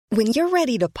When you're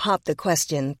ready to pop the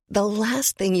question, the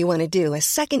last thing you want to do is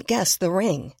second-guess the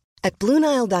ring. At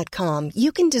BlueNile.com,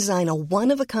 you can design a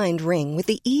one-of-a-kind ring with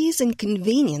the ease and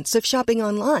convenience of shopping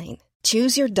online.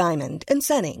 Choose your diamond and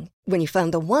setting. When you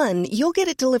find the one, you'll get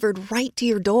it delivered right to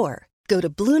your door. Go to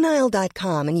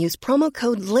BlueNile.com and use promo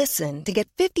code LISTEN to get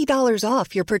 $50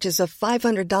 off your purchase of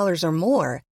 $500 or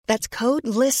more. That's code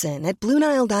LISTEN at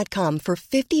BlueNile.com for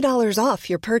 $50 off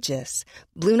your purchase.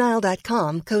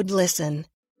 BlueNile.com, code LISTEN.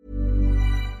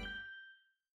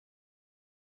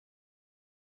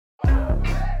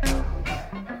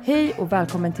 Hej och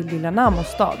välkommen till Lilla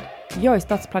Namostad. Jag är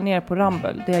stadsplanerare på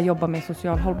Ramboll där jag jobbar med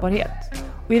social hållbarhet.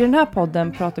 Och i den här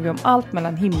podden pratar vi om allt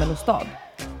mellan himmel och stad.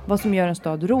 Vad som gör en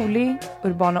stad rolig,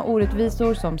 urbana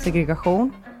orättvisor som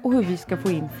segregation och hur vi ska få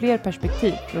in fler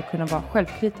perspektiv för att kunna vara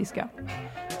självkritiska.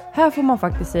 Här får man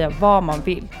faktiskt säga vad man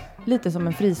vill, lite som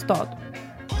en fristad.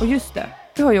 Och just det,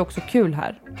 vi har ju också kul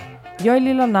här. Jag är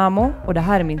Lilla Namo och det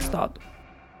här är min stad.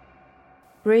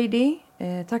 Brady,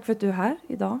 tack för att du är här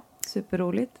idag.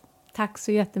 Superroligt. Tack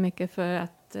så jättemycket för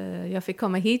att jag fick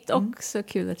komma hit och så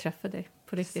kul att träffa dig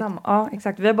på riktigt. Ja,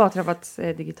 exakt. Vi har bara träffats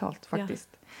digitalt faktiskt.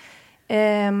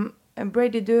 Ja.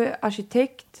 Brady, du är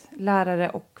arkitekt, lärare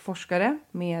och forskare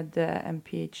med en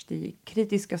PhD i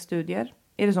kritiska studier.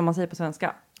 Är det som man säger på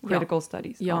svenska? Critical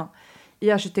Studies. Ja.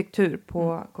 I arkitektur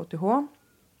på KTH.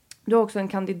 Du har också en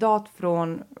kandidat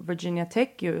från Virginia Tech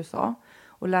i USA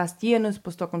och läst genus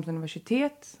på Stockholms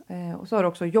universitet. Och så har du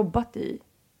också jobbat i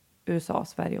USA,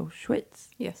 Sverige och Schweiz.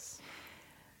 Yes.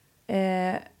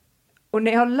 Och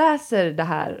när jag läser det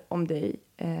här om dig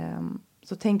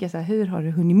så tänker jag så här, hur har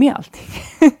du hunnit med allting?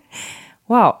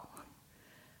 Wow.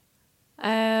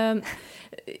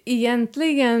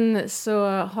 Egentligen så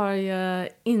har jag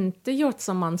inte gjort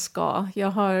som man ska.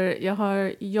 Jag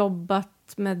har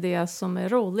jobbat med det som är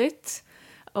roligt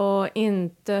och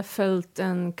inte följt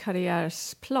en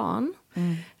karriärsplan.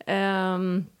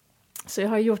 Så jag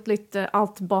har gjort lite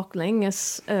allt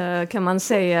baklänges kan man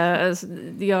säga.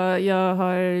 Jag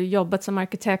har jobbat som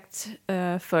arkitekt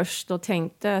först och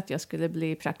tänkte att jag skulle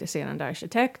bli praktiserande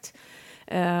arkitekt.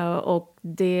 Och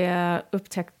det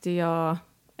upptäckte jag,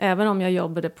 även om jag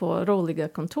jobbade på roliga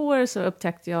kontor så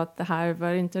upptäckte jag att det här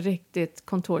var inte riktigt,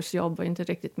 kontorsjobb var inte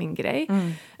riktigt min grej.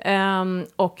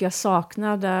 Och jag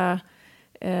saknade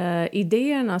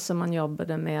idéerna som man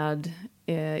jobbade med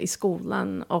i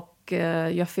skolan och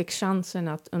jag fick chansen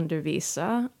att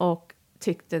undervisa och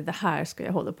tyckte det här ska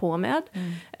jag hålla på med.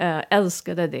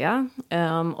 Älskade det.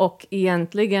 Och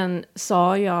egentligen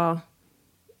sa jag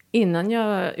innan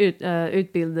jag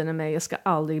utbildade mig, jag ska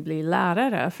aldrig bli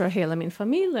lärare för hela min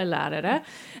familj är lärare.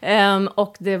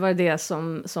 Och det var det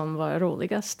som var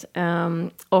roligast.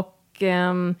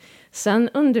 Sen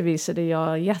undervisade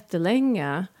jag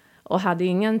jättelänge och hade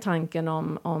ingen tanken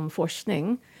om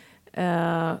forskning.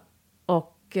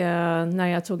 När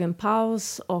jag tog en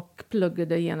paus och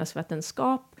pluggade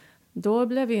genusvetenskap, då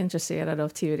blev jag intresserad av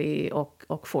teori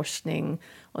och forskning.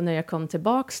 Och när jag kom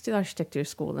tillbaks till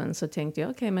arkitekturskolan så tänkte jag,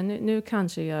 okej, men nu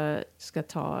kanske jag ska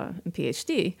ta en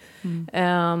PhD.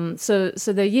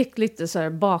 Så det gick lite så här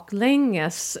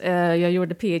baklänges. Jag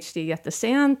gjorde PhD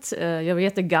jättesent. Jag var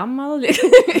jättegammal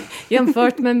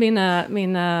jämfört med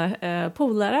mina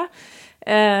polare.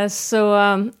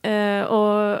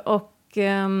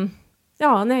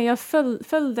 Jag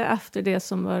följde efter det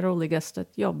som var roligast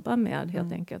att jobba med,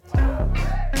 helt enkelt.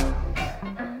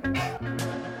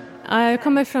 Jag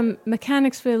kommer från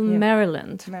Mechanicsville,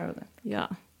 Maryland. Ja.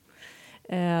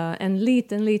 En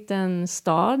liten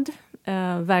stad.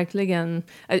 Verkligen.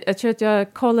 Jag tror att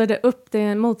jag kollade upp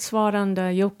det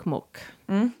motsvarande Jokkmokk.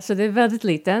 Så det är väldigt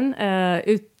liten.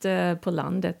 Ute på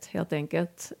landet, helt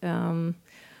enkelt.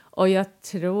 Och jag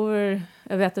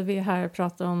vet att vi här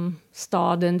pratar om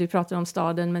staden, du pratar om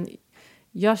staden, men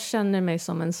jag känner mig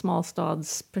som en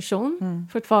smalstadsperson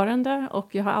fortfarande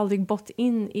och jag har aldrig bott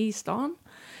in i stan.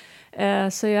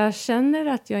 Så jag känner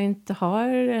att jag inte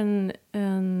har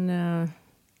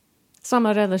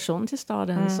samma relation till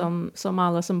staden som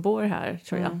alla som bor här,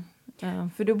 tror jag.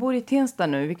 För du bor i Tensta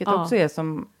nu, vilket också är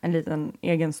som en liten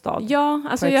egen stad. Ja,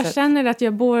 alltså jag känner att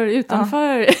jag bor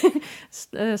utanför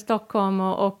Stockholm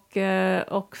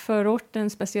och förorten,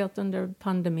 speciellt under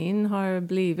pandemin, har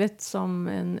blivit som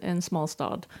en smal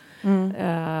stad.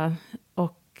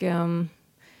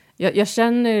 Jag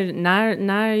känner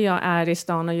när jag är i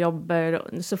stan och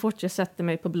jobbar, så fort jag sätter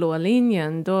mig på blå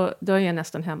linjen, då är jag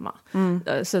nästan hemma.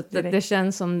 Så det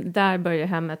känns som där börjar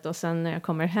hemmet, och sen när jag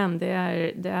kommer hem, det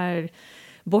är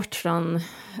bort från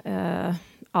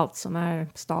allt som är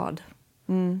stad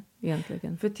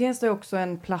egentligen. För Tensta är också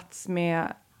en plats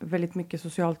med väldigt mycket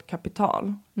socialt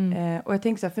kapital. Och jag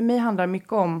tänker så här, för mig handlar det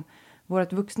mycket om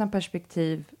vårt vuxna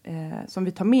perspektiv som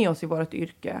vi tar med oss i vårt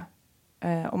yrke.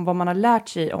 Om vad man har lärt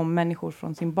sig om människor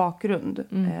från sin bakgrund.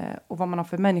 Och vad man har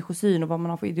för människosyn och vad man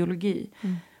har för ideologi.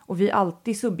 Och vi är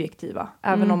alltid subjektiva.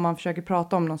 Även om man försöker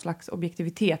prata om någon slags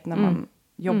objektivitet när man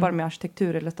jobbar med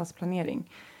arkitektur eller stadsplanering.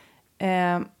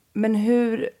 Men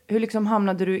hur liksom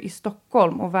hamnade du i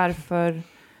Stockholm och varför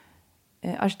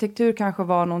arkitektur kanske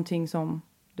var någonting som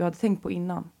du hade tänkt på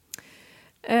innan?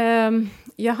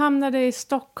 Jag hamnade i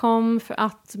Stockholm för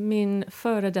att min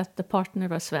före detta partner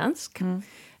var svensk.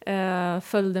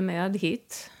 Följde med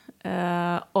hit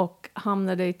och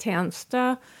hamnade i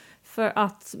Tensta för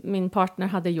att min partner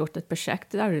hade gjort ett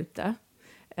projekt där ute.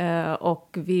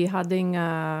 Och vi hade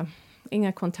inga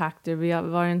kontakter, vi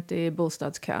var inte i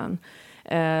bostadskön.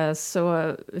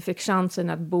 Så vi fick chansen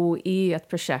att bo i ett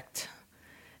projekt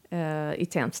i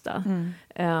Tensta.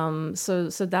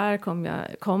 Så där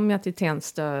kom jag till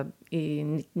Tensta i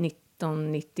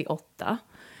 1998.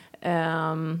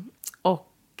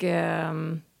 Och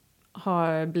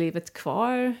har blivit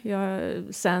kvar.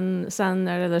 Sen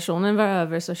när relationen var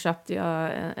över så köpte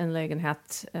jag en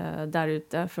lägenhet där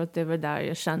ute. För att det var där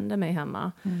jag kände mig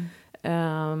hemma.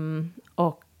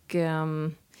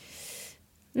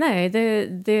 Nej,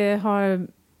 det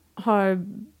har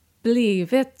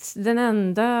blivit den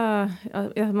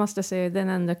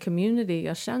enda community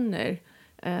jag känner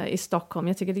i Stockholm.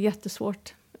 Jag tycker det är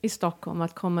jättesvårt i Stockholm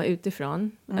att komma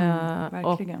utifrån.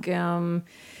 Verkligen. Och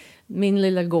min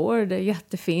lilla gård är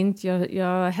jättefint.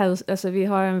 Vi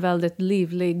har en väldigt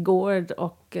livlig gård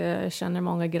och känner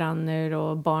många grannar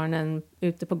och barnen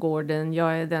ute på gården.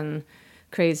 Jag är den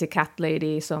crazy cat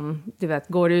lady som du vet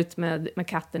går ut med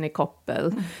katten i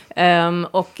koppel.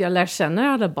 Och jag lär känna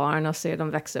alla barn och ser dem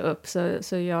växa upp.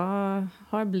 Så jag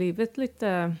har blivit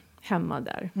lite hemma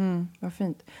där. Vad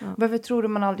fint. Ja. Varför tror du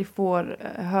man aldrig får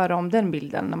höra om den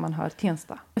bilden när man hör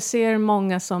Tensta? Jag ser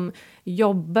många som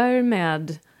jobbar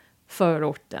med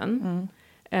förorten.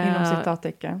 Inom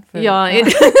citattecken.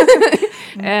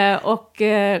 Och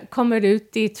kommer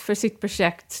ut dit för sitt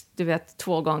projekt, du vet,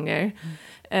 2 gånger.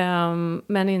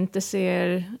 Men inte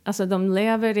ser, alltså de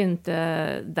lever inte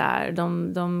där.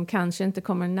 De kanske inte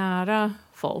kommer nära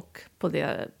folk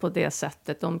på det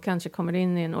sättet. De kanske kommer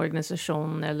in i en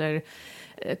organisation eller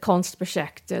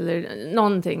konstprojekt eller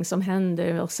någonting som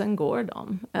händer och sen går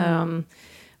de.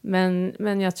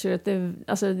 Men jag tror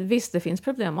att visst, det finns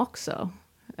problem också.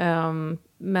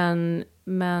 Men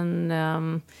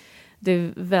det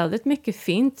är väldigt mycket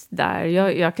fint där.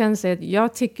 Jag kan säga att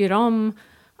jag tycker om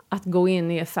att gå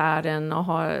in i affären och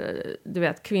ha, du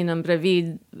vet, kvinnan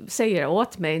bredvid säger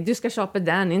åt mig, du ska köpa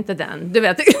den, inte den. Du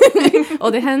vet.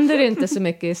 Och det händer inte så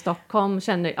mycket i Stockholm,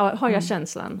 har jag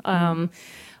känslan. Alla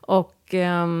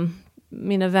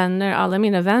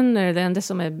mina vänner, det enda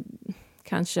som är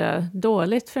kanske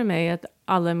dåligt för mig är att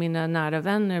alla mina nära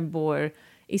vänner bor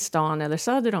i stan eller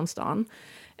söder om stan.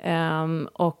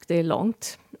 Och det är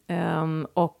långt.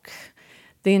 Och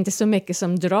det är inte så mycket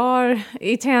som drar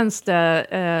i Tensta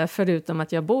förutom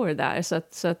att jag bor där.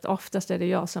 Så att oftast är det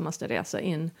jag som måste resa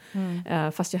in.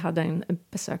 Fast jag hade en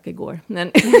besök igår.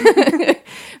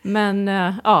 Men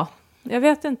jag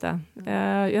vet inte.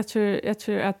 Jag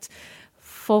tror att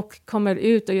folk kommer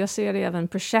ut, och jag ser även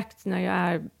projekt när jag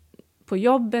är på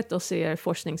jobbet och ser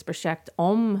forskningsprojekt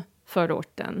om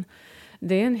förorten.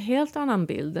 Det är en helt annan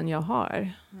bild än jag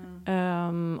har.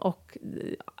 Och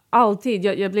alltid,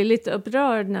 jag blir lite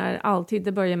upprörd när alltid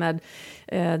det börjar med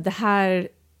det här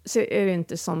är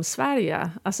inte som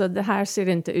Sverige. Alltså det här ser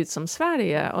inte ut som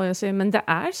Sverige. Och jag säger, men det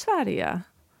är Sverige.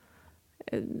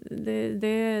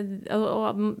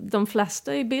 Och de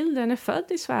flesta i bilden är född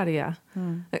i Sverige.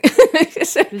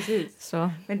 Precis. Så.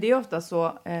 Men det är ofta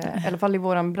så, i alla fall i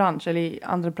våran bransch eller i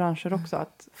andra branscher också,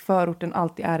 att förorten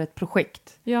alltid är ett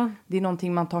projekt. Ja. Det är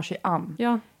någonting man tar sig an.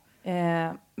 Ja.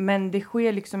 Men det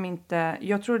sker liksom inte,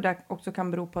 jag tror det också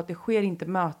kan bero på att det sker inte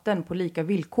möten på lika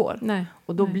villkor. Nej.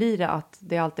 Och då blir det att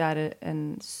det alltid är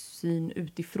en syn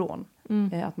utifrån.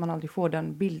 Att man aldrig får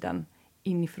den bilden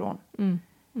inifrån.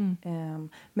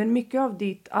 Men mycket av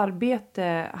ditt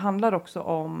arbete handlar också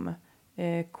om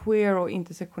queer och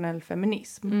intersektionell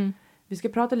feminism. Vi ska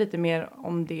prata lite mer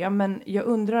om det, men jag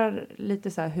undrar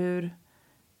lite så här,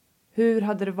 hur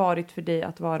hade det varit för dig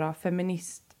att vara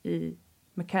feminist i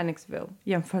Mechanicsville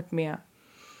jämfört med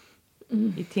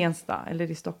i Tensta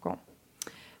eller i Stockholm?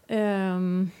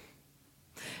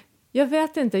 Jag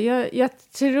vet inte. Jag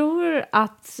tror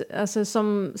att, alltså,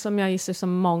 som jag gissar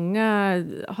som många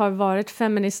har varit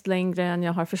feminist längre än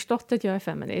jag har förstått att jag är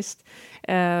feminist.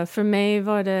 För mig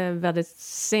var det väldigt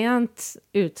sent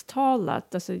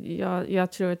uttalat. Alltså,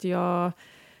 jag tror att jag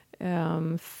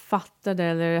fattade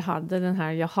eller hade den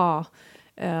här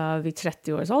vid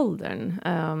 30-årsåldern.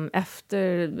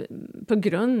 På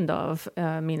grund av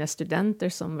mina studenter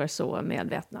som var så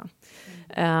medvetna.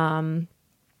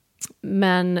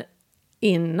 Men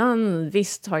innan,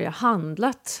 visst har jag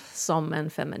handlat som en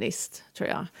feminist, tror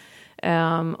jag.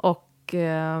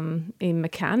 I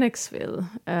Mechanicsville,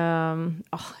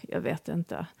 jag vet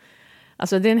inte.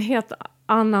 Alltså det är en helt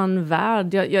annan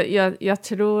värld. Jag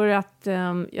tror att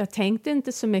jag tänkte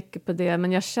inte så mycket på det,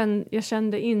 men jag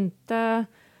kände inte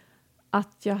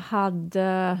att jag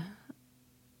hade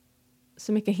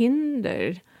så mycket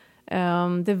hinder.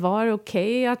 Det var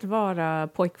okej att vara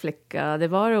pojkflicka. Det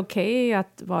var okej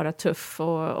att vara tuff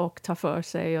och ta för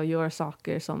sig och göra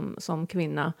saker som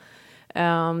kvinna.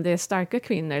 Det är starka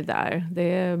kvinnor där.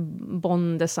 Det är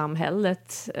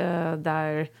bondesamhället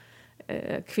där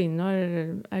kvinnor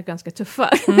är ganska tuffa.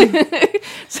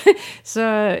 så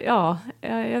ja,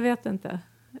 jag vet inte.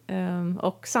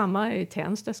 Och samma i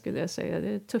Tensta skulle jag säga. Det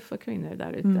är tuffa kvinnor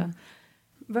där ute.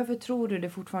 Varför tror du det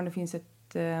fortfarande finns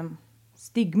ett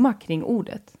stigma kring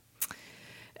ordet?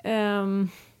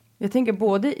 Jag tänker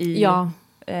både i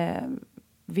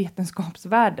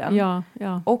vetenskapsvärlden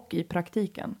och i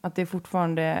praktiken. Att det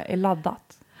fortfarande är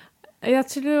laddat. Jag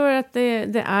tror att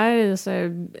det är så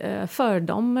här,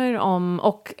 fördomar om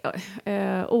och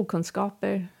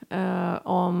okunskaper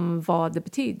om vad det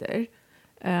betyder.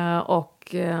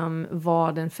 Och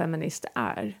vad en feminist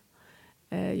är.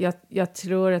 Jag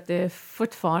tror att det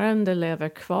fortfarande lever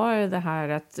kvar det här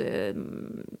att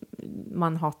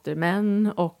man hatar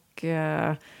män och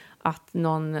att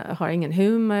någon har ingen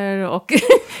humor och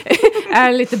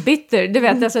är lite bitter. Du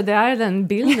vet, alltså, det är den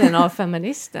bilden av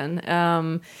feministen.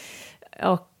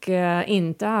 Och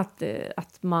inte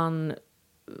att man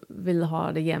vill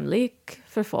ha det jämlik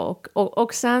för folk.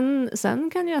 Och sen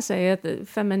kan jag säga att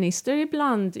feminister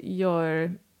ibland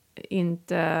gör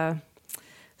inte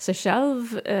sig själv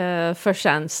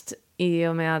förtjänst i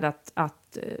och med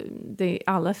att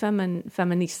alla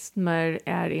feminismer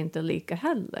är inte lika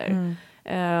heller.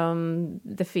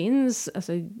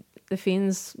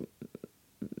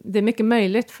 Det är mycket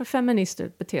möjligt för feminister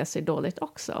att bete sig dåligt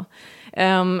också.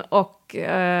 Och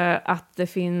att det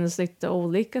finns lite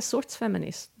olika sorts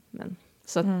feminismen.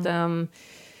 Så att,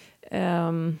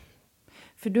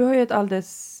 för du har ju ett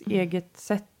alldeles eget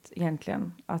sätt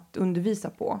egentligen att undervisa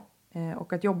på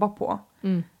och att jobba på.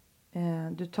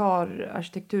 Du tar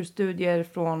arkitekturstudier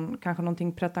från kanske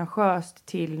någonting pretentiöst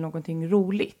till någonting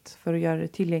roligt för att göra det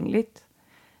tillgängligt.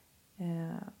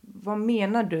 Vad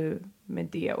menar du med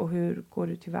det och hur går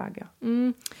du tillväga?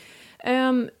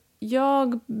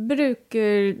 Jag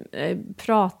brukar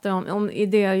prata om i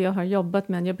det jag har jobbat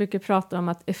med. Jag brukar prata om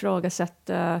att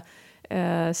ifrågasätta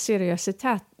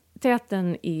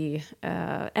seriositeten i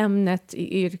ämnet,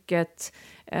 i yrket.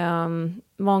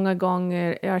 Många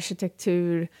gånger är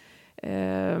arkitektur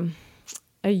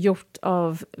är gjort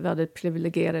av väldigt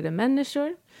privilegierade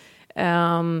människor.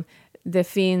 Det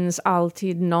finns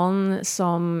alltid någon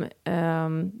som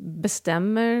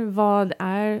bestämmer vad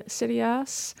är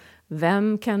seriös.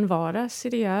 Vem kan vara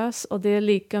seriös? Och det är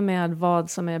lika med vad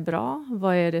som är bra.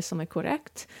 Vad är det som är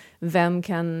korrekt? Vem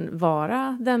kan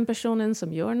vara den personen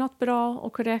som gör något bra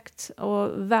och korrekt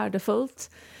och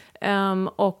värdefullt?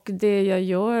 Och det jag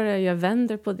gör är jag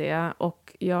vänder på det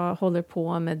och jag håller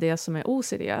på med det som är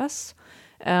oseriös.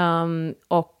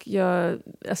 Och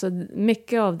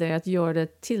mycket av det är att göra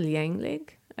det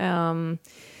tillgänglig.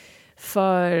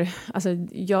 För alltså,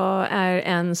 jag är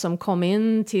en som kom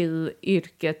in till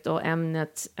yrket och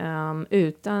ämnet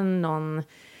utan någon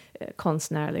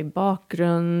konstnärlig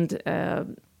bakgrund.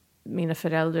 Mina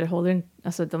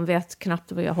föräldrar de vet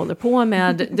knappt vad jag håller på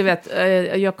med. Du vet,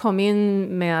 jag kom in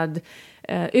med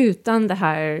utan det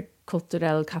här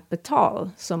kulturell kapital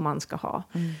som man ska ha.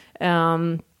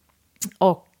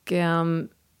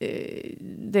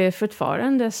 Det är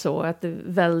fortfarande så att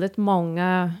väldigt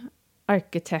många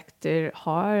arkitekter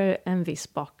har en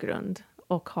viss bakgrund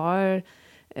och har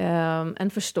en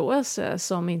förståelse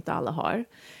som inte alla har.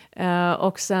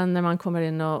 Och sen när man kommer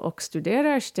in och studerar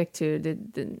arkitektur,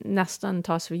 det nästan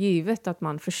tas för givet att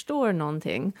man förstår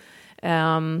någonting.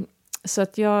 Så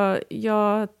att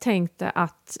jag tänkte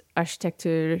att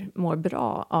arkitektur mår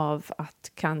bra av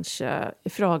att kanske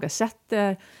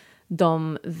ifrågasätta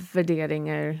de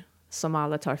värderingar som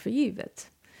alla tar för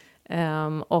givet.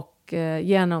 Och Och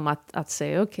genom att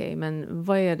säga okej, men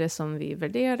vad är det som vi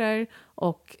värderar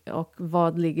och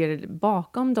vad ligger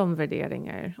bakom de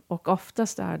värderingar? Och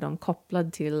oftast är de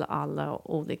kopplade till alla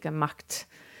olika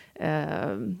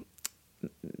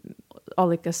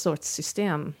olika sorts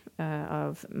system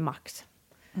av makt.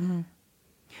 Mm.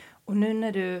 Och nu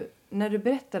när du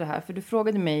berättar det här, för du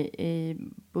frågade mig i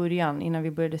början innan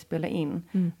vi började spela in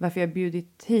varför jag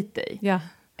bjudit hit dig. Ja.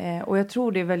 Och jag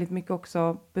tror det väldigt mycket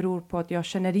också beror på att jag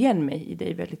känner igen mig i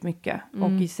dig väldigt mycket.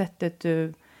 Och i sättet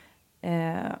du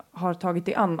har tagit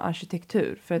dig an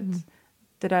arkitektur. För att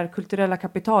det där kulturella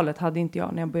kapitalet hade inte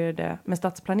jag när jag började med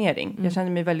stadsplanering. Jag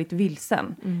kände mig väldigt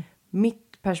vilsen.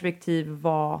 Mitt perspektiv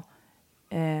var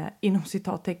inom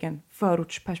citattecken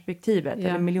förortsperspektivet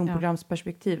eller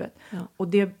miljonprogramsperspektivet. Ja. Och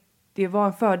det var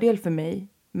en fördel för mig,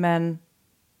 men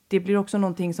det blir också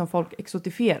någonting som folk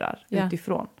exotifierar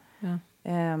utifrån. Ja.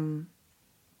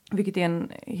 Vilket är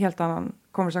en helt annan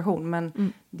konversation,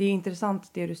 men det är intressant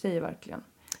det du säger verkligen.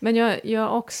 Men jag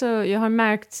har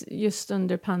märkt just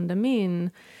under pandemin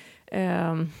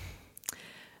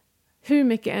hur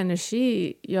mycket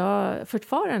energi jag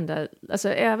fortfarande, alltså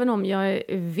även om jag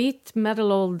är vit,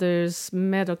 medelålders,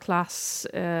 medelklass,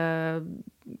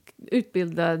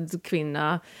 utbildad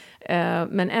kvinna,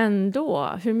 men ändå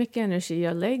hur mycket energi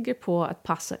jag lägger på att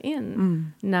passa in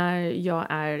när jag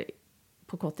är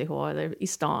på KTH eller i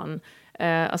stan,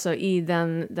 alltså i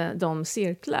de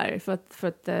cirklar. För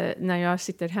att när jag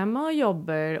sitter hemma och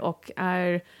jobbar och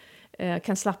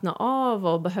kan slappna av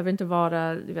och behöver inte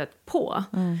vara på.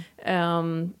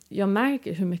 Jag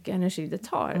märker hur mycket energi det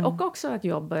tar. Och också att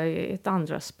jobba i ett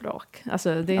andra språk.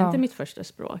 Alltså det är inte mitt första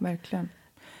språk. Verkligen.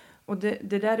 Och det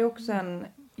där är också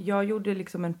jag gjorde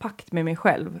liksom en pakt med mig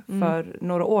själv för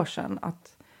några år sedan.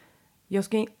 Att jag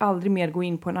ska aldrig mer gå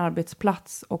in på en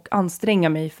arbetsplats och anstränga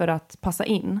mig för att passa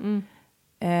in.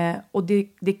 Och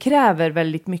det kräver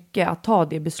väldigt mycket att ta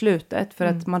det beslutet. För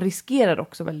att man riskerar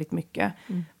också väldigt mycket.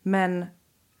 Men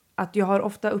att jag har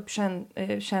ofta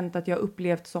känt att jag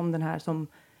upplevt som den här som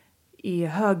är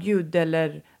högljudd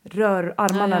eller rör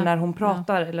armarna när hon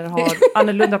pratar eller har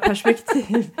annorlunda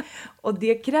perspektiv. Och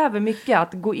det kräver mycket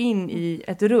att gå in i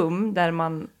ett rum där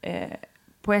man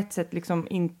på ett sätt liksom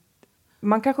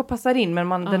man kanske passar in,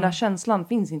 men den där känslan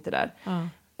finns inte där.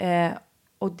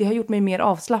 Och det har gjort mig mer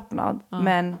avslappnad.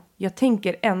 Men jag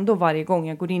tänker ändå varje gång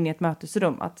jag går in i ett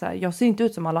mötesrum att så här, jag ser inte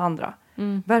ut som alla andra.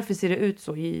 Varför ser det ut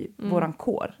så i våran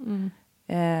kår?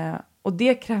 Och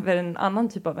det kräver en annan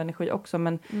typ av energi också.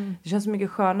 Men det känns så mycket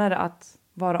skönare att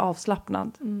vara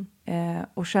avslappnad.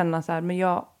 Och känna så här, men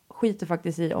jag skiter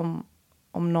faktiskt i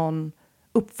om någon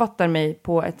uppfattar mig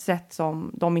på ett sätt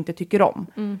som de inte tycker om.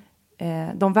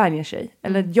 De vänjer sig.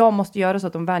 Eller jag måste göra så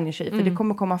att de vänjer sig. För det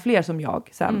kommer komma fler som jag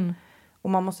sen. Och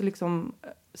man måste liksom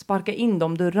sparka in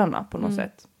de dörrarna på något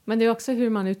sätt. Men det är också hur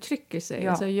man uttrycker sig.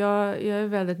 Alltså jag är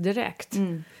väldigt direkt.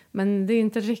 Men det är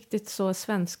inte riktigt så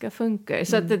svenska funkar.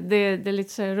 Så att det är lite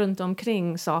så här runt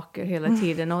omkring saker hela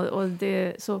tiden. Och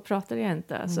så pratar jag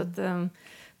inte. Så att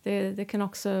det kan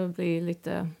också bli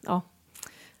lite... Ja.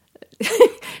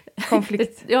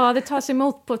 Konflikt. Det tas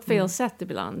emot på ett fel sätt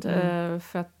ibland.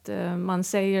 För att man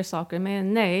säger saker.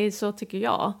 Men nej, så tycker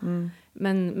jag.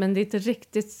 Men det är inte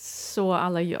riktigt så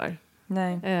alla gör.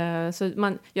 Nej. Så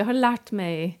jag har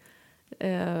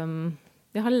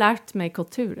lärt mig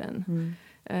kulturen.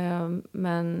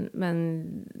 Men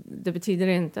det betyder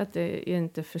inte att jag är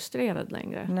inte frustrerad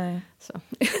längre. Nej. Så.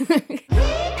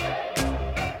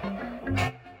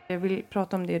 Jag vill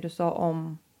prata om det du sa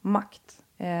om makt.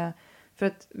 För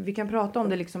att vi kan prata om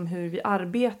det liksom hur vi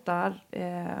arbetar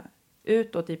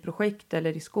utåt i projekt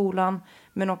eller i skolan.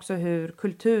 Men också hur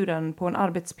kulturen på en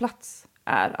arbetsplats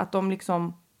är. Att de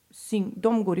liksom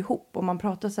de går ihop. Och man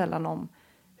pratar sällan om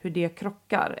hur det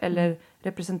krockar. Eller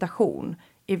representation.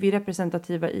 Är vi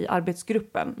representativa i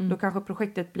arbetsgruppen? Då kanske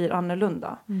projektet blir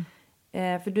annorlunda.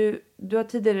 För du har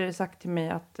tidigare sagt till mig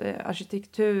att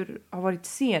arkitektur har varit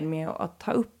sen med att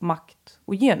ta upp makt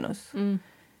och genus.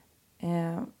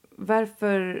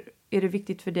 Varför är det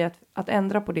viktigt för dig att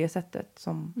ändra på det sättet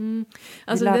som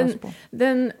vi lär oss på?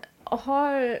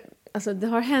 Det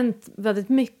har hänt väldigt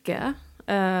mycket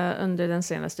under den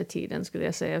senaste tiden skulle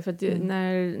jag säga. För att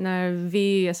när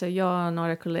vi, alltså jag och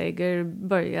några kollegor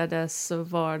började så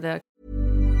var det...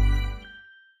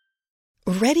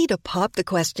 Ready to pop the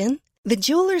question? The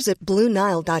jewelers at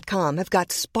BlueNile.com have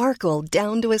got sparkle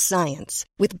down to a science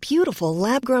with beautiful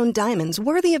lab-grown diamonds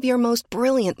worthy of your most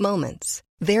brilliant moments.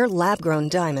 Their lab-grown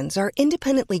diamonds are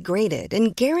independently graded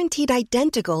and guaranteed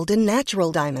identical to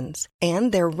natural diamonds.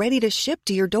 And they're ready to ship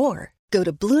to your door. Go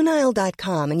to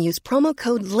BlueNile.com and use promo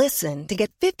code LISTEN to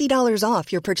get $50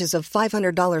 off your purchase of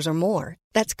 $500 or more.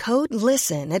 That's code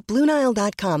LISTEN at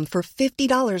BlueNile.com for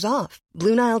 $50 off.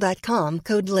 BlueNile.com,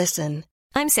 code LISTEN.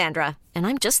 I'm Sandra, and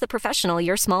I'm just the professional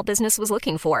your small business was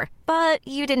looking for. But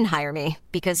you didn't hire me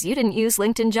because you didn't use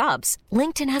LinkedIn Jobs.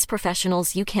 LinkedIn has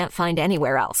professionals you can't find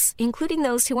anywhere else, including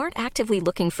those who aren't actively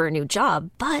looking for a new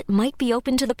job, but might be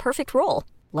open to the perfect role,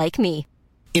 like me.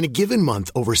 In a given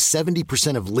month, over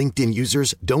 70% of LinkedIn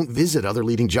users don't visit other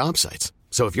leading job sites.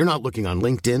 So if you're not looking on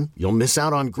LinkedIn, you'll miss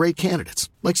out on great candidates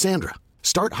like Sandra.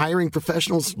 Start hiring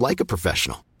professionals like a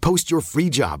professional. Post your free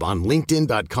job on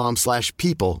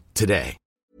linkedin.com/people today.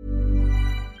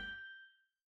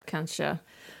 Kanske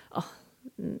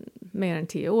mer än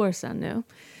 10 år sedan nu.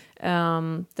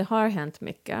 Det har hänt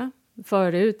mycket.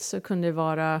 Förut så kunde det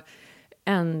vara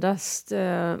endast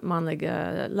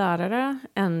manliga lärare,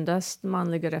 endast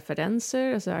manliga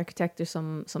referenser, alltså arkitekter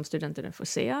som studenterna får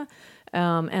se,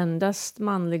 endast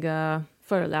manliga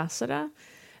föreläsare,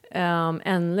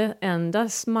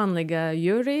 endast manliga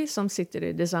jury som sitter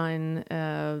i design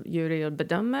jury och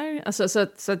bedömer. Alltså,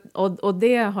 och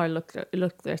det har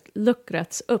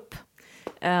luckrats upp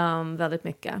väldigt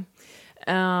mycket.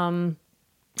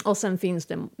 Och sen finns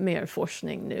det mer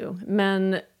forskning nu.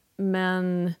 Men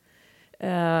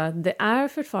det är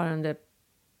fortfarande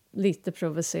lite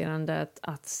provocerande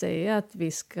att säga att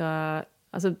vi ska...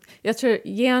 Alltså, jag tror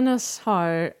genus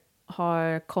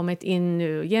har kommit in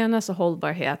nu. Genus och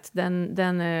hållbarhet,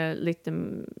 den är lite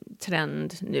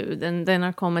trend nu. Den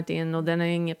har kommit in och den är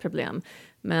inget problem.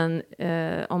 Men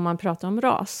om man pratar om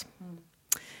ras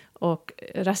och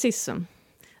rasism,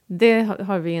 det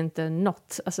har vi inte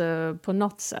nått, alltså på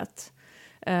något sätt.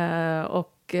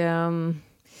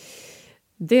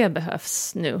 Det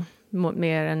behövs nu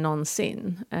mer än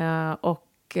någonsin.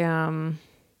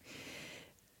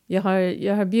 Jag har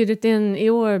i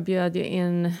år bjöd jag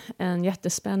in en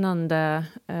jättespännande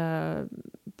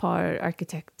par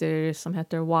arkitekter som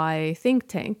heter Y Think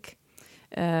Tank.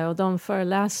 Och de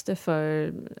föreläste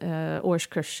för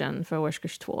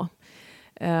årskurs 2.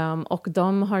 Och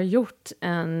de har gjort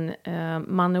en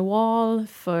manual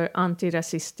för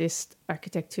antirasistisk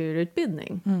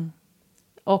arkitekturutbildning.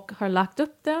 Och har lagt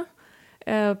upp det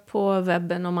på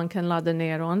webben och man kan ladda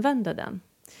ner och använda den.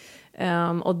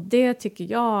 Och det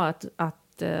tycker jag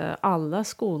att alla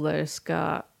skolor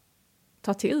ska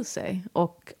ta till sig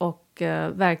och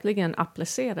verkligen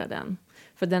applicera den.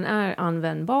 För den är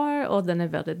användbar och den är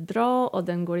väldigt bra och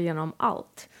den går igenom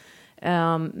allt.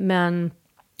 Men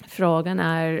frågan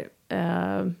är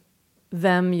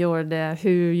vem gör det,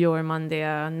 hur gör man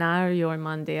det, när gör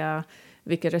man det,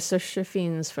 vilka resurser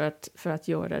finns för att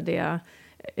göra det,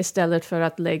 istället för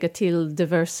att lägga till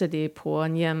diversity på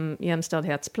en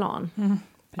jämställdhetsplan.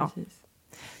 Precis. Ja.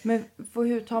 Men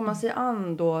hur tar man sig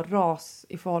an då ras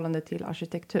i förhållande till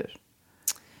arkitektur?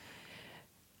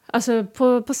 Alltså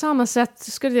på samma sätt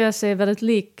skulle jag säga väldigt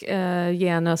lik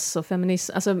genus och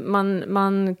feminism. Alltså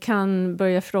man kan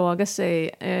börja fråga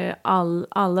sig,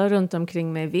 alla runt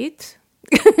omkring mig vit?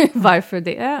 Varför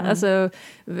det? Alltså,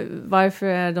 varför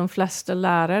är de flesta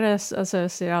lärare, alltså,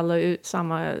 ser alla ut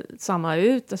samma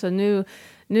ut? Alltså,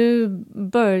 nu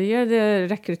börjar det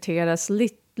rekryteras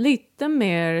lite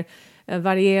mer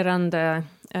varierande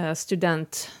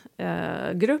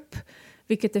studentgrupp,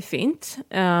 vilket är fint.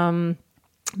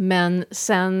 Men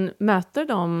sen möter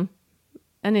de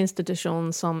en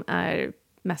institution som är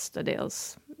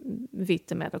mestadels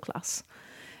vita medelklass.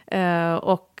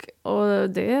 Och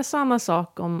det är samma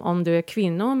sak om du är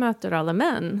kvinna och möter alla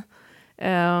män.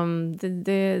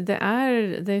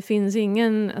 Det finns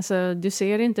ingen, alltså, du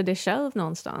ser inte det själv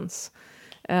någonstans.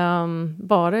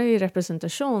 Bara i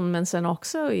representation, men sen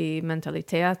också i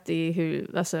mentalitet, i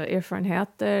alltså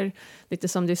erfarenheter, lite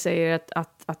som du säger,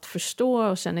 att förstå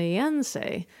och känna igen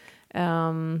sig.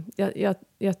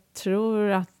 Jag tror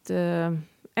att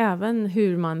även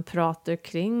hur man pratar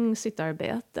kring sitt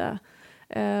arbete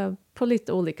på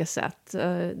lite olika sätt.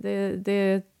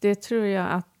 Det tror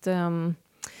jag att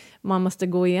man måste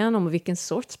gå igenom vilken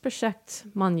sorts projekt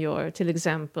man gör. Till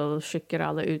exempel skickar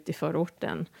alla ut i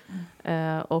förorten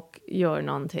och gör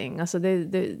någonting. Alltså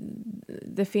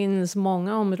det finns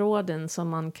många områden som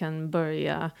man kan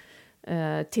börja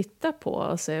titta på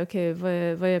och säga okej,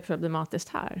 vad är problematiskt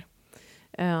här?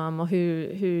 Och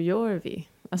hur gör vi?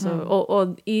 Alltså,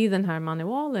 och i den här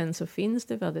manualen så finns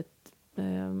det väldigt...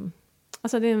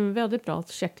 alltså det är en väldigt bra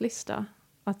checklista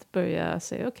att börja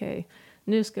säga okej,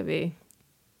 nu ska vi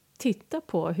titta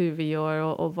på hur vi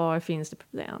gör och var finns det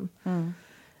problem.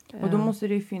 Och då måste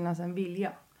det ju finnas en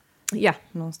vilja. Ja,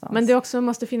 någonstans. Men det också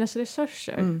måste finnas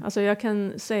resurser. Alltså jag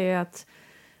kan säga att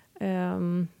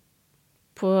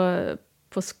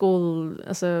på skol,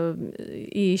 alltså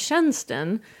i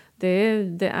tjänsten,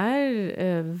 det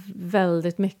är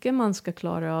väldigt mycket man ska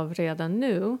klara av redan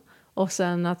nu. Och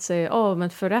sen att säga, men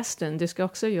förresten, du ska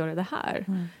också göra det här.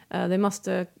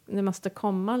 Det måste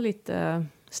komma lite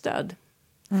stöd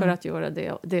för att göra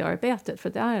det arbetet, för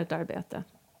det är ett arbete.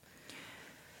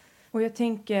 Och jag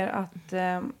tänker att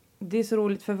det är så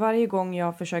roligt, för varje gång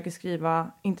jag försöker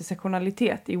skriva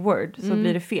intersektionalitet i Word så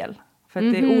blir det fel. För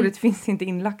att det ordet finns inte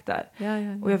inlagt där. Ja.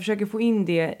 Och jag försöker få in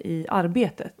det i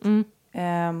arbetet.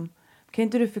 Kan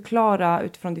inte du förklara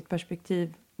utifrån ditt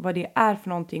perspektiv vad det är för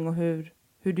någonting och hur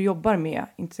du jobbar med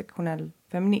intersektionell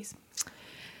feminism?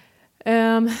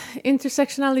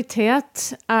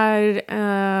 Intersektionalitet är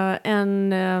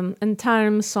en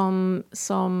term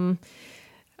som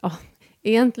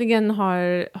egentligen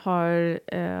har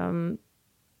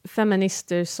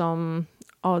feminister som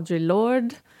Audre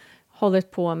Lorde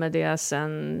hållit på med det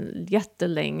sedan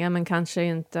jättelänge, men kanske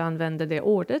inte använder det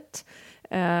ordet.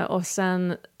 Och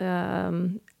sen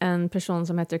en person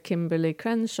som heter Kimberly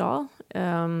Crenshaw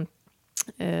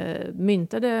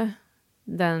myntade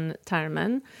den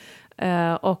termen.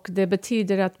 Och det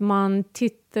betyder att man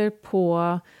tittar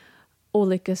på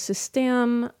olika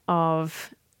system av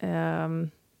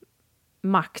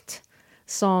makt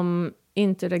som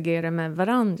interagerar med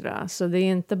varandra. Så det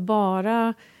är inte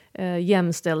bara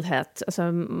jämställdhet.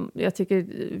 Alltså, jag tycker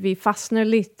vi fastnar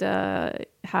lite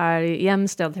här i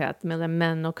jämställdhet mellan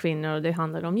män och kvinnor, och det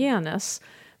handlar om genus.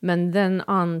 Men den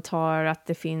antar att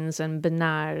det finns en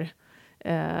binär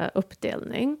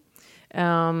uppdelning.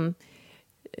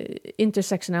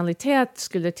 Intersektionalitet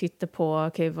skulle titta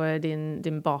på vad är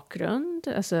din bakgrund,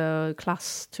 alltså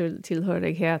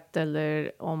klasstillhörighet,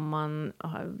 eller om man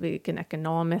vilken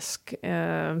ekonomisk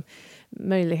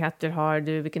möjligheter har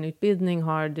du, vilken utbildning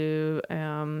har du,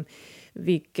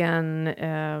 vilken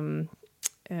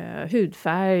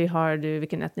hudfärg har du,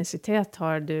 vilken etnicitet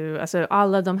har du, alltså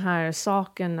alla de här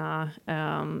sakerna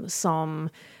som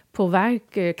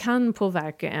kan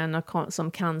påverka en och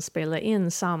som kan spela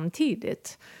in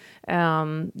samtidigt.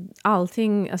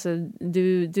 Allting, alltså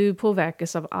du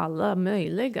påverkas av alla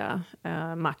möjliga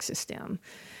maktsystem.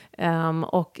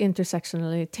 Och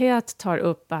intersektionalitet tar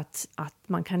upp att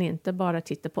man kan inte bara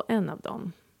titta på en av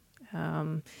dem.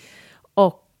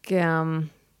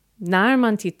 När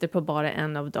man tittar på bara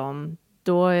en av dem,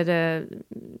 då är det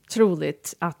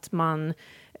troligt att man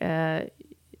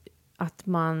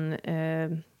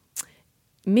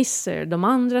missar de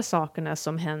andra sakerna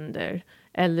som händer,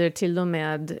 eller till och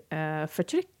med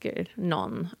förtrycker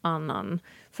någon annan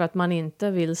för att man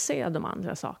inte vill se de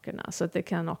andra sakerna. Så att det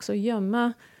kan också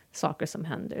gömma saker som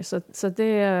händer. Så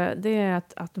det är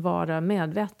att vara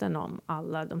medveten om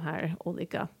alla de här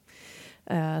olika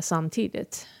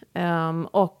samtidigt.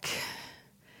 Och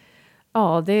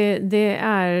ja, det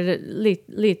är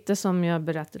lite som jag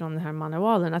berättade om den här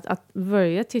manualen, att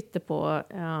börja titta på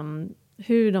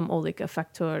hur de olika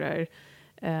faktorer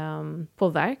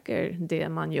påverkar det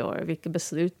man gör, vilka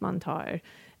beslut man tar.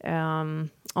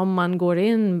 Om man går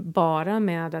in bara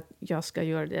med att jag ska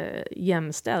göra det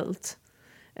jämställt,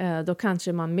 då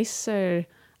kanske man missar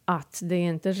att det är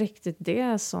inte riktigt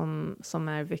det som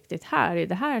är viktigt här i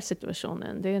den här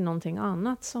situationen. Det är någonting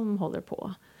annat som håller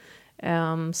på.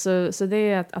 Så det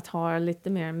är att ha lite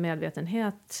mer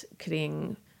medvetenhet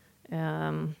kring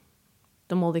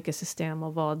de olika system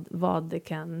och vad det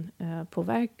kan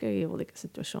påverka i olika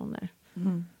situationer.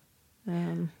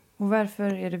 Och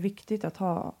varför är det viktigt att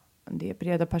ha det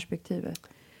breda perspektivet?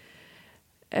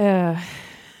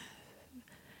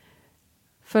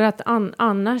 För att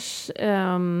annars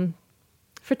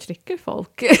förtrycker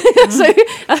folk.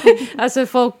 Alltså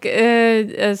folk,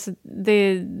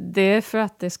 det är för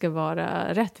att det ska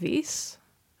vara rättvis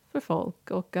för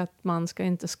folk, och att man ska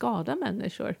inte skada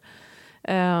människor.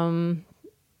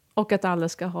 Och att alla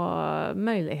ska ha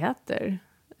möjligheter.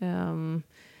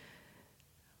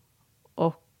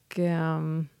 Och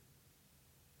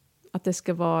att det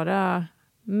ska vara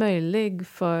möjligt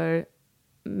för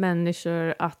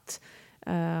människor att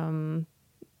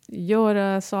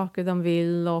göra saker de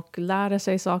vill och lära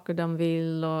sig saker de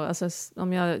vill. Och, alltså,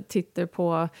 om jag tittar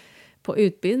på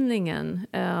utbildningen,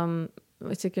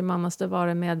 jag tycker man måste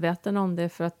vara medveten om det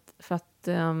för att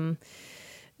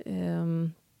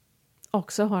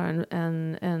också ha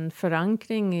en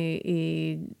förankring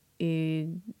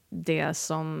i det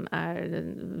som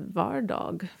är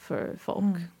vardag för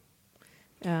folk.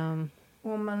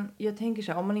 Jag tänker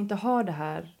så här, om man inte har det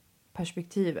här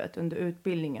perspektivet under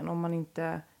utbildningen, om man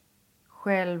inte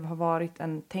själv har varit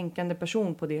en tänkande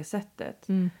person på det sättet,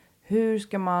 hur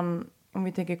ska man, om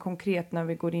vi tänker konkret när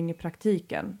vi går in i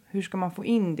praktiken, hur ska man få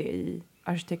in det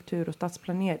arkitektur och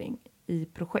stadsplanering i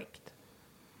projekt?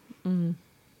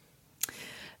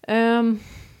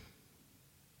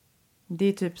 Det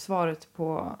är typ svaret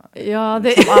på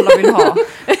som alla vill ha.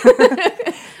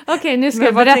 Okej, nu ska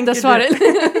jag berätta svaret.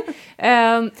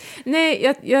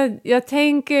 Nej, jag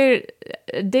tänker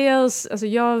dels, alltså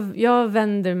jag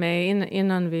vänder mig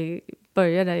innan vi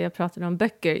började, jag pratade om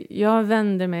böcker. Jag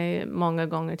vänder mig många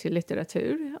gånger till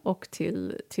litteratur och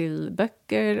till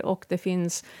böcker, och det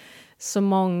finns så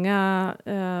många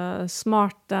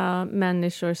smarta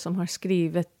människor som har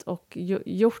skrivit och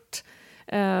gjort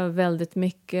väldigt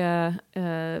mycket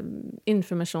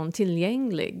information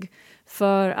tillgänglig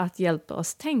för att hjälpa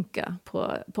oss tänka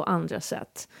på andra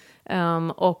sätt.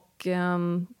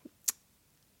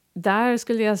 Där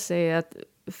skulle jag säga att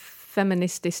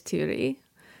feministisk teori,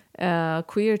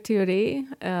 queer-teori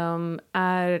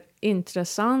är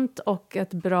intressant och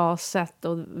ett bra sätt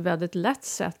och väldigt lätt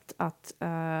sätt att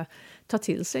ta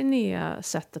till sig nya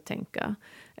sätt att tänka.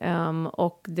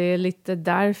 Och det är lite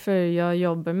därför jag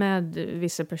jobbar med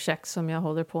vissa projekt som jag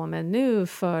håller på med nu,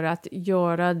 för att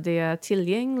göra det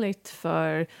tillgängligt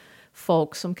för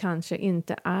folk som kanske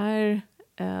inte är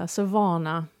så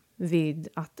vana vid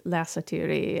att läsa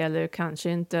teori, eller kanske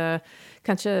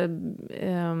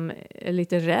är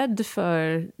lite rädd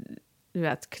för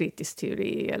kritisk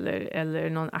teori eller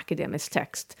någon akademisk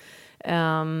text.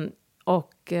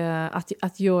 Och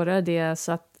att göra det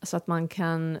så att man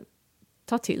kan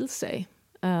ta till sig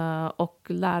och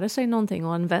lära sig någonting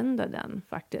och använda den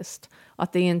faktiskt.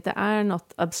 Att det inte är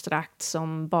något abstrakt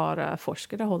som bara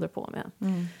forskare håller på med.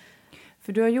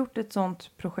 För du har gjort ett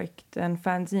sånt projekt, en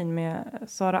fanzine med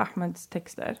Sara Ahmeds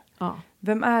texter. Ja.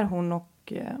 Vem är hon,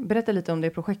 och berätta lite om det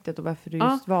projektet och varför du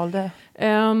just valde.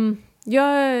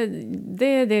 Det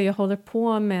är det jag håller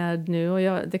på med nu,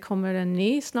 och det kommer en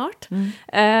ny snart.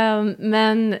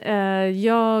 Men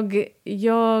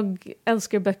jag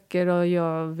älskar böcker och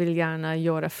jag vill gärna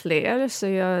göra fler. Så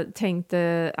jag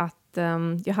tänkte att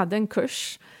jag hade en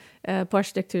kurs på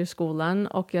arkitekturskolan,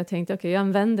 och jag tänkte jag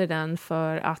använder den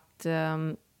för att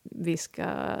vi ska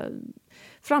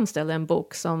framställa en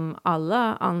bok som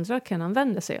alla andra kan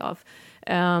använda sig av.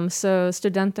 Så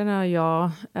studenterna och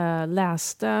jag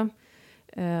läste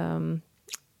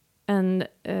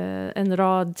en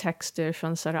rad texter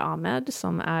från Sara Ahmed,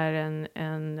 som är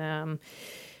en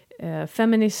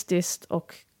feministisk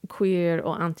och queer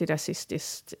och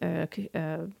antirasistisk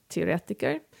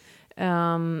teoretiker.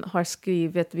 Har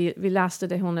skrivit, vi läste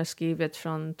det hon har skrivit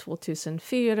från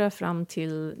 2004 fram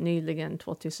till nyligen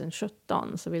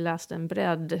 2017. Så vi läste en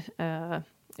bredd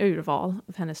urval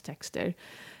av hennes texter.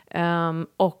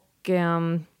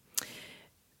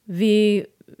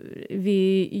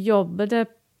 Vi jobbade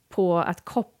på att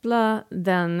koppla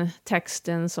den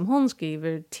texten som hon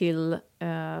skriver till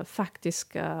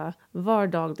faktiska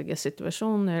vardagliga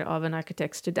situationer av en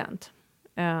arkitektstudent.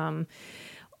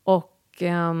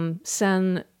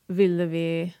 Sen ville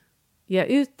vi ge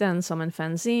ut den som en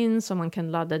fanzine som man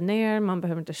kan ladda ner. Man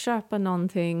behöver inte köpa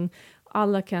någonting.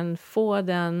 Alla kan få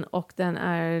den, och den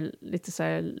är lite så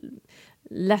här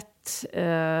lätt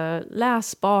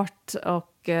läsbart,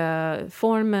 och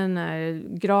formen är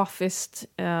grafiskt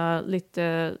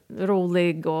lite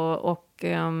rolig och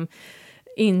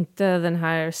inte den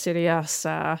här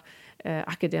seriösa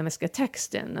akademiska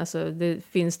texten. Alltså det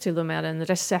finns till och med en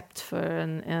recept för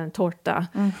en tårta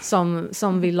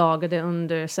som vi lagade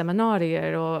under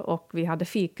seminarier, och vi hade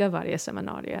fika varje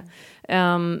seminarie.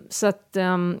 Så att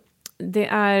det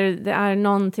är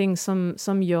någonting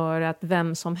som gör att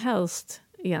vem som helst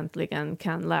egentligen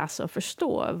kan läsa och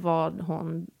förstå vad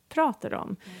hon pratar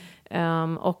om.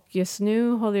 Och just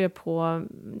nu håller jag på,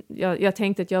 jag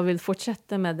tänkte att jag vill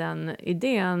fortsätta med den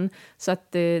idén, så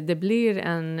att det blir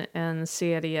en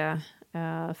serie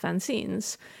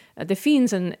fanzines. Det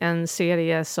finns en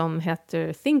serie som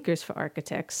heter Thinkers for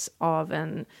Architects av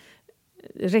en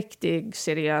riktig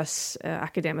seriös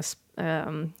akademisk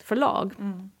förlag.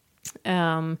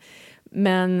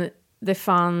 Men det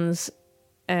fanns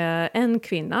en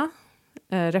kvinna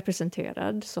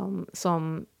representerad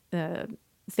som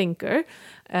thinker,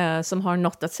 som har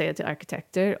något att säga till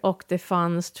arkitekter, och det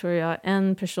fanns, tror jag,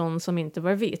 en person som inte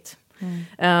var vit.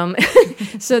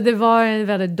 Så det var en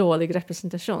väldigt dålig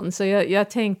representation. Så jag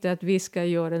tänkte att vi ska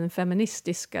göra den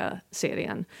feministiska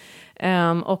serien.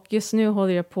 Och just nu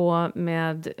håller jag på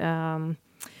med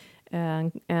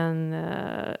en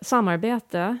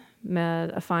samarbete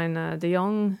med Afina de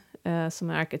Jong, som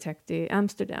är arkitekt i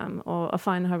Amsterdam. Och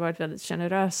Afina har varit väldigt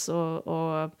generös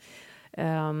och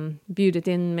bjudit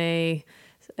in mig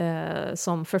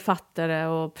som författare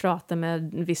och prata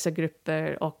med vissa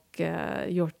grupper, och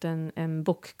och gjort en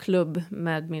bokklubb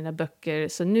med mina böcker.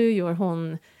 Så nu gör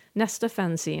hon nästa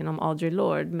fanzine om Audre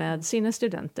Lorde med sina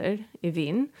studenter i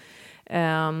Wien.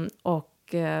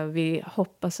 Och vi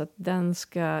hoppas att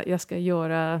jag ska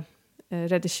göra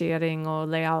redigering och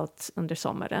layout under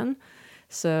sommaren.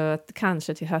 Så att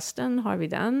kanske till hösten har vi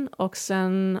den. Och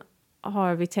sen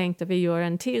har vi tänkt att vi gör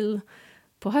en till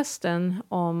på hösten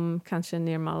om kanske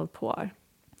Nirmal Poir.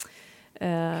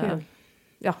 Kul.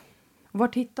 Ja.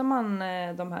 Vart hittar man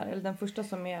de här? Eller den första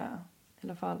som är i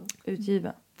alla fall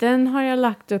utgiven? Den har jag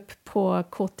lagt upp på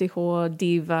KTH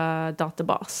Diva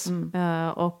databas.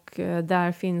 Och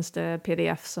där finns det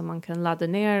pdf som man kan ladda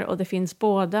ner. Och det finns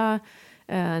både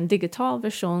en digital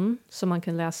version som man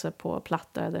kan läsa på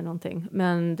platta eller någonting.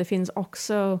 Men det finns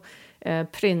också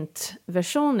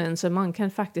printversionen så man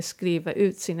kan faktiskt skriva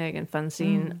ut sin egen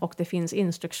fanzine. Och det finns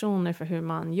instruktioner för hur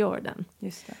man gör den.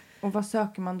 Just det. Och vad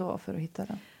söker man då för att hitta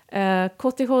den?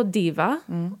 KTH Diva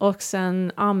och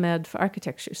sen Ahmed för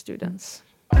Architecture Students.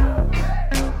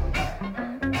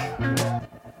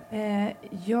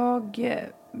 Jag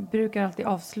brukar alltid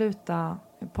avsluta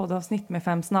poddavsnitt med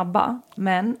 5 snabba.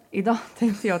 Men idag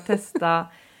tänkte jag testa.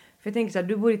 För jag tänker så här,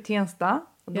 du bor i Tensta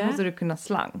och då måste du kunna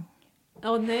slang.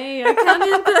 Nej, jag kan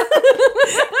inte.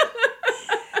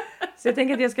 Så jag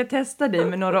tänker att jag ska testa dig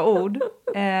med några ord.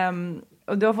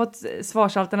 Och du har fått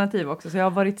svarsalternativ också, så jag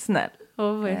har varit snäll.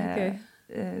 Okay.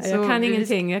 Jag kan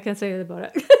ingenting, jag kan säga det bara.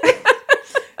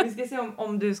 Vi ska se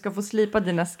om du ska få slipa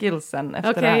dina skills sen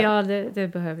efter det här. Ja, det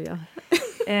behöver jag.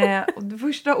 Och det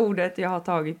första ordet jag har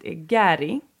tagit är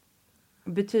Gary.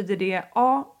 Betyder det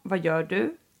A, vad gör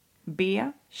du?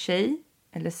 B, tjej.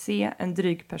 Eller C, en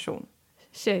dryg person?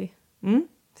 Tjej.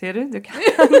 Ser du?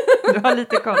 Du har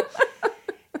lite koll.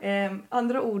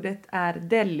 Andra ordet är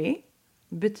deli.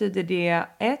 Betyder det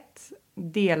 1,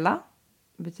 dela?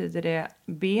 Betyder det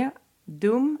B,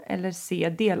 dum? Eller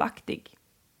C, delaktig?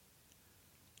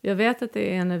 Jag vet att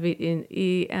det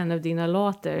är en av dina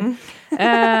låtar.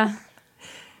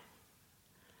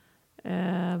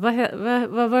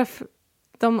 Vad var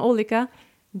de olika?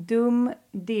 Dum,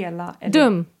 dela. Eller...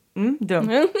 Dum. Dum.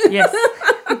 Yes.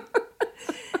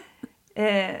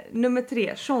 Nummer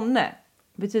 3, Shonne.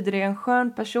 Betyder det en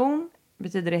skön person?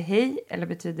 Betyder det hej? Eller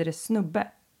betyder det snubbe?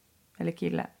 Eller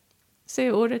kille?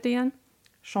 Säg ordet igen.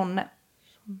 Shonne.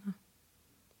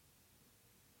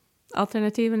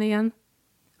 Alternativen igen.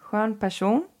 Skön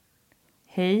person,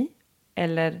 hej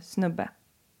eller snubbe?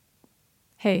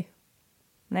 Hej.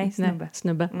 Nej, snubbe. Nej,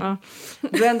 snubbe. Ja.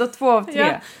 Du är ändå 2 av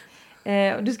 3.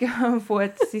 Ja. Och du ska få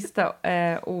ett sista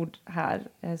ord här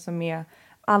som är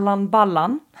Allan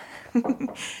Ballan.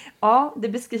 A, det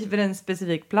beskriver en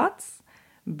specifik plats.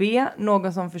 B,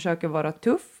 någon som försöker vara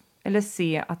tuff. Eller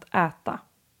C, att äta.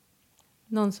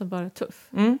 Någon som bara är tuff.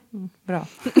 Bra.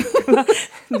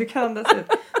 Du kan andas ut.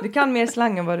 Du kan mer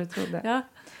slang än vad du trodde. Ja.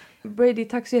 Brady,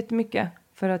 tack så jättemycket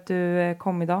för att du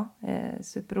kom idag.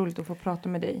 Superroligt att få prata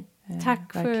med dig.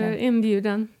 Tack verkligen. för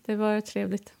inbjudan. Det var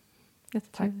trevligt.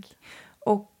 Jättetrevligt. Tack.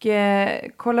 Och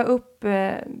kolla upp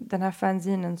den här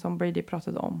fanzinen som Brady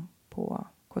pratade om på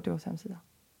KTHs hemsida.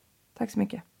 Tack så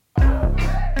mycket.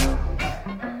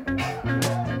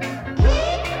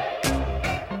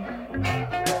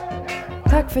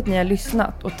 Tack för att ni har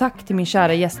lyssnat och tack till min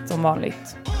kära gäst som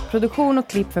vanligt. Produktion och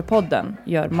klipp för podden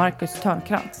gör Marcus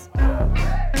Törnkrans.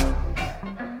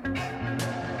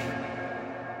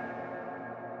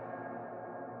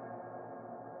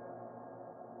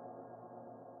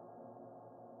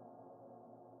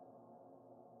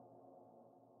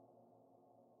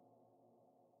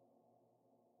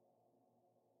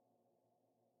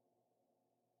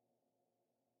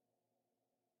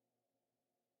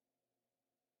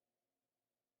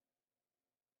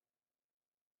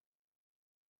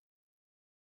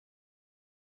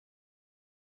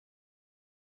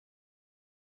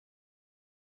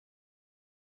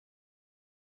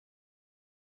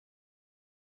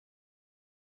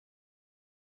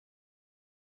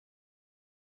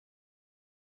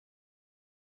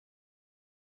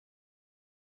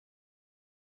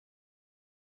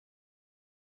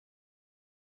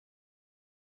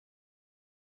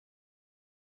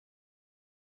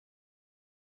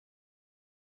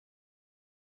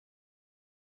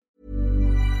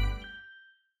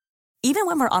 Even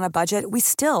when we're on a budget, we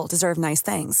still deserve nice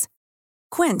things.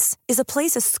 Quince is a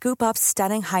place to scoop up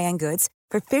stunning high-end goods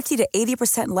for 50 to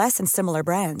 80% less than similar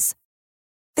brands.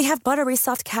 They have buttery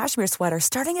soft cashmere sweaters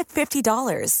starting at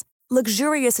 $50,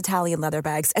 luxurious Italian leather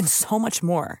bags, and so much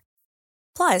more.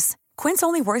 Plus, Quince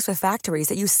only works with factories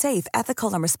that use safe,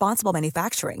 ethical, and responsible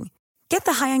manufacturing. Get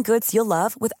the high-end goods you'll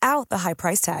love without the high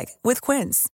price tag with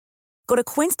Quince. Go to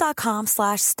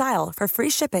quince.com/style for free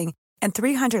shipping and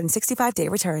 365-day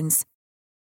returns.